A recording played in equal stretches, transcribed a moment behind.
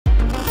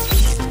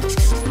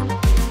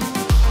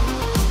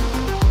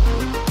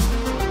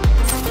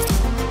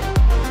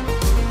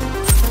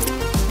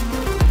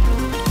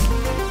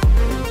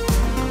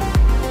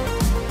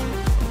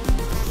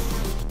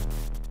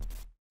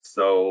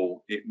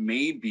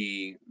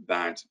be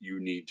that you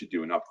need to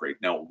do an upgrade.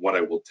 Now, what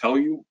I will tell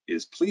you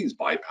is please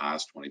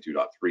bypass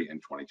 22.3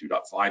 and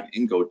 22.5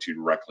 and go to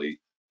directly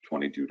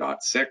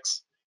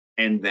 22.6.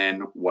 And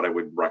then what I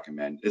would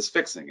recommend is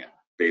fixing it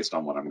based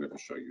on what I'm going to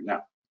show you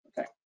now.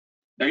 Okay.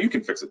 Now you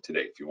can fix it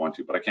today if you want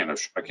to, but I can't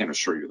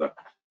assure you that,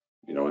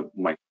 you know, it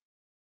might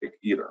take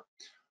either.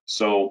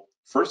 So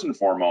first and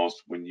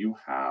foremost, when you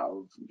have,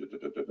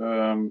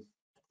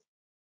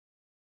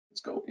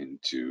 let's go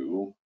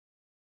into,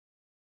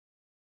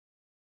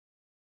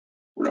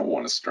 we don't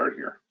want to start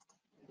here.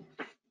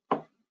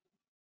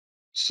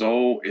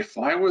 So if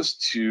I was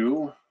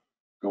to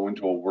go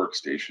into a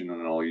workstation,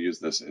 and I'll use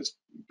this as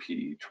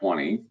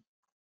P20,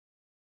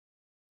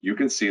 you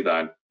can see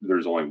that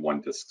there's only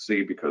one disk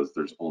C because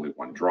there's only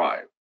one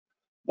drive.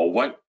 Well,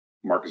 what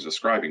Mark is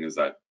describing is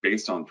that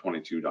based on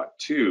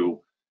 22.2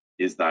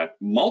 is that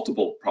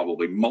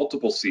probably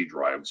multiple C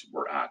drives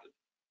were added,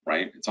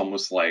 right? It's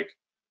almost like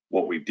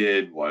what we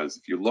did was,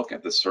 if you look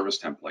at the service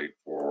template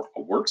for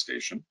a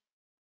workstation,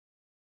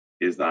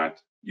 is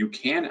that you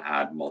can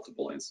add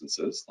multiple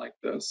instances like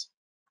this,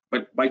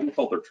 but by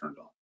default they're turned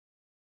on.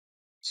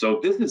 So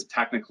this is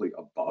technically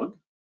a bug.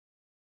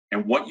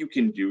 And what you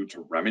can do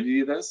to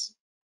remedy this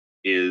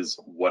is,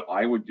 what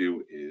I would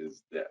do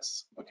is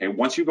this. Okay,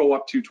 once you go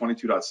up to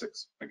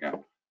 22.6,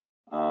 again,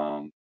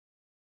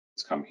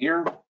 let's come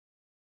here,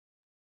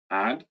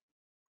 add,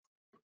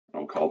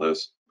 I'll call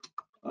this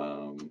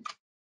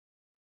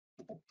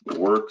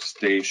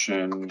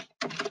workstation.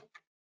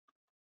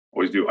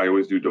 I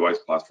always do device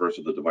class first,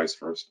 or the device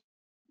first.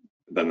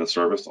 Then the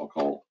service, I'll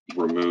call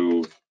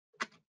remove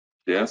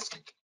disk.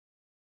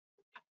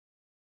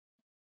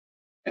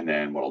 And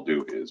then what I'll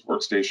do is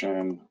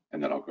workstation,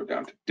 and then I'll go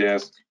down to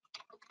disk.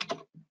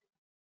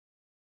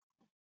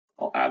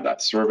 I'll add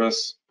that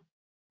service.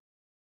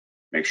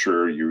 Make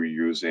sure you're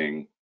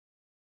using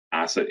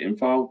asset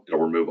info.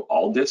 It'll remove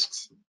all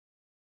disks.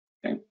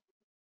 Okay.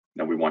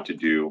 Now we want to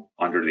do,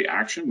 under the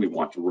action, we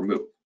want to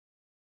remove.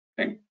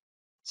 Okay.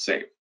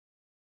 Save.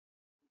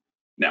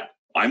 Now,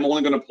 I'm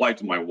only going to apply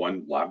to my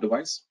one lab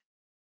device.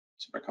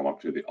 So if I come up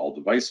to the all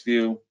device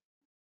view,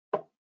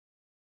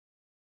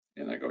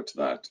 and I go to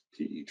that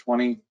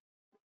PE20,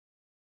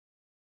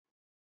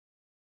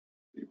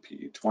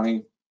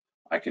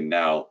 I can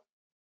now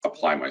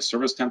apply my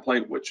service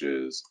template, which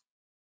is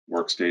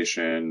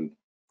workstation,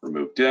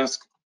 remove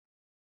disk,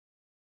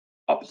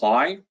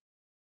 apply,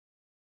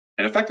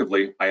 and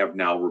effectively I have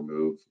now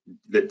removed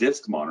the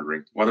disk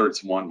monitoring, whether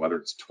it's 1, whether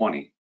it's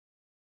 20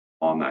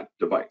 on that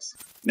device.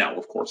 Now,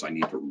 of course, I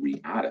need to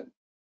re-add it.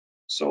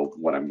 So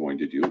what I'm going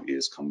to do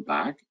is come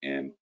back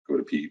and go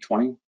to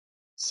PE20,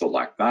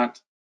 select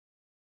that,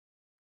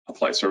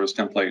 apply service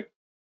template,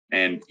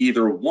 and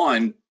either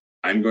one,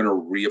 I'm going to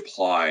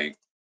reapply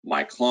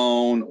my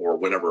clone or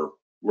whatever,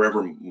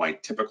 wherever my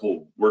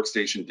typical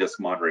workstation disk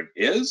monitoring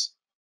is,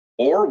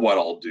 or what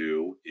I'll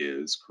do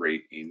is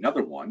create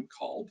another one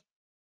called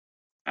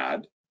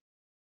add,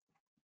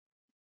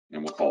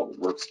 and we'll call it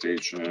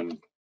workstation,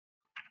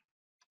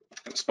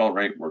 I'm going to spell it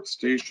right,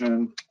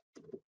 workstation,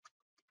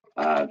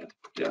 add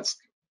disk.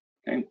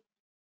 Okay.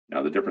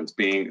 Now the difference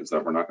being is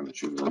that we're not going to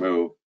choose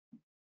remove,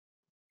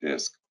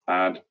 disk,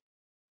 add.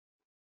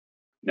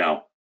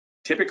 Now,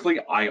 typically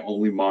I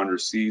only monitor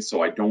C,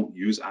 so I don't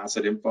use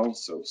asset info.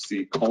 So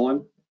C:,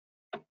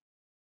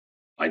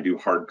 I do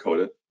hard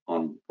code it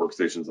on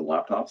workstations and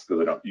laptops because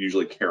I don't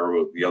usually care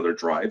about the other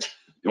drives.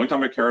 The only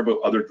time I care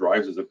about other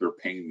drives is if they're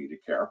paying me to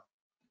care.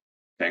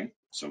 Okay,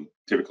 so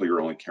typically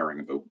you're only caring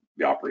about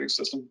the operating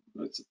system.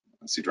 That's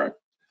a C drive.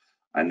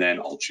 And then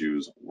I'll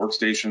choose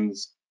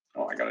workstations.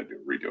 Oh, I gotta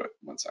redo it.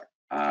 One sec.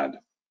 Add,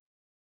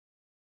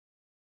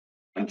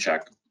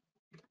 uncheck,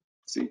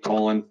 C:,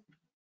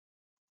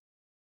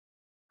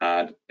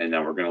 add, and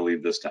now we're going to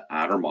leave this to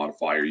add or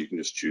modify, or you can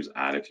just choose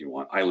add if you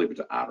want. I leave it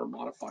to add or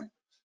modify.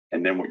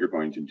 And then what you're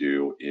going to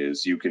do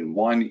is you can,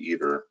 one,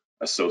 either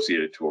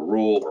associate it to a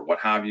rule or what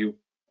have you.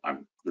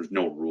 There's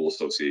no rule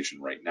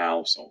association right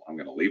now, so I'm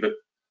going to leave it,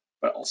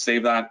 but I'll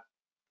save that.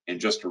 And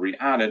just to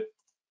re-add it,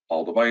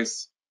 all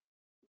device,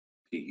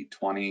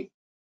 PE20,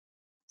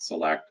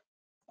 select,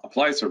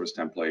 apply service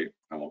template,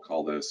 and we'll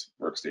call this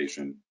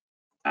workstation,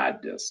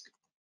 add disk.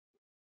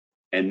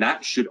 And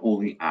that should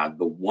only add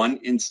the one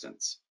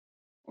instance,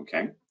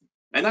 okay?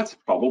 And that's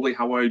probably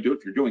how I do it.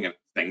 If you're doing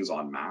things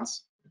en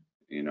masse,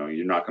 you know,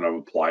 you're not going to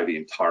apply the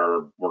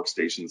entire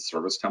workstation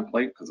service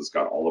template because it's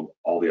got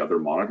all the other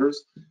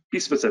monitors. Be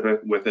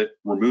specific with it,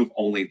 remove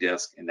only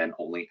disk, and then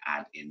only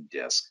add in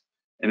disk.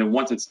 And then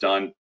once it's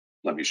done,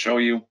 let me show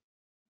you.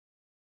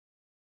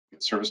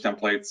 Service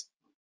templates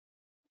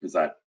is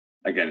that,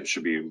 again, it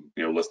should be, you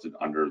know, listed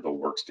under the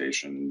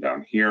workstation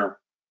down here.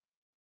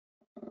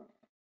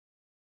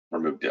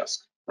 Remove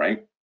disk,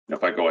 right? And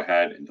if I go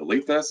ahead and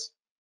delete this,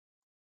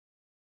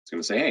 it's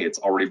going to say, hey, it's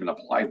already been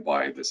applied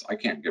by this. I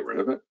can't get rid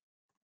of it.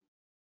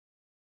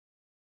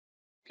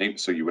 Okay,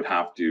 so you would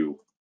have to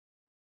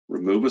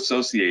remove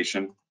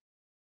association.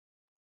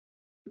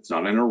 It's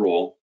not in a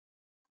rule.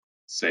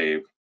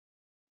 Save.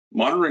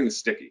 Monitoring is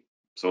sticky.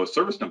 So a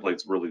service template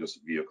is really just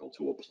a vehicle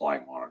to apply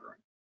monitoring.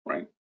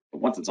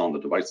 once it's on the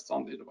device, it's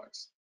on the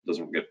device.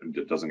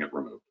 It doesn't get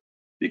removed,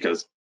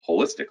 because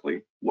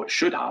holistically, what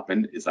should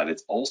happen is that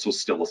it's also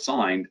still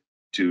assigned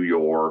to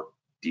your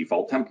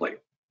default template.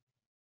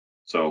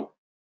 So,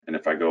 and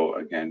if I go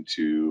again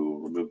to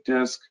remove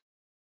disk,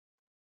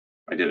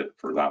 I did it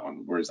for that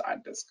one. Where's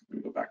add disk? Let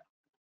me go back.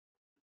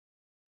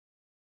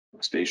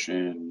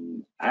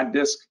 Workstation, add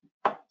disk,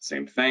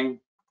 same thing.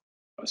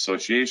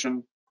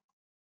 Association,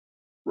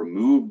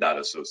 remove that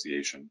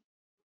association.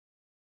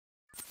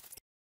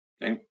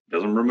 Okay,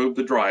 doesn't remove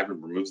the drive, it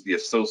removes the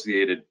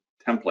associated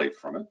template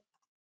from it.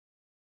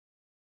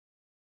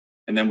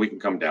 And then we can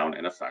come down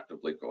and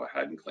effectively go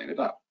ahead and clean it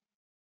up.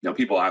 Now,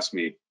 people ask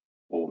me,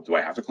 well, do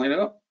I have to clean it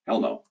up?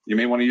 Hell no, you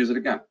may want to use it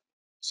again.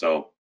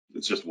 So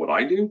it's just what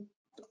I do.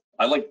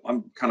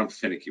 I'm kind of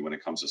finicky when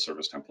it comes to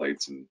service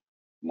templates and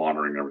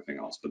monitoring and everything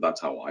else, but that's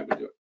how I would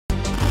do it.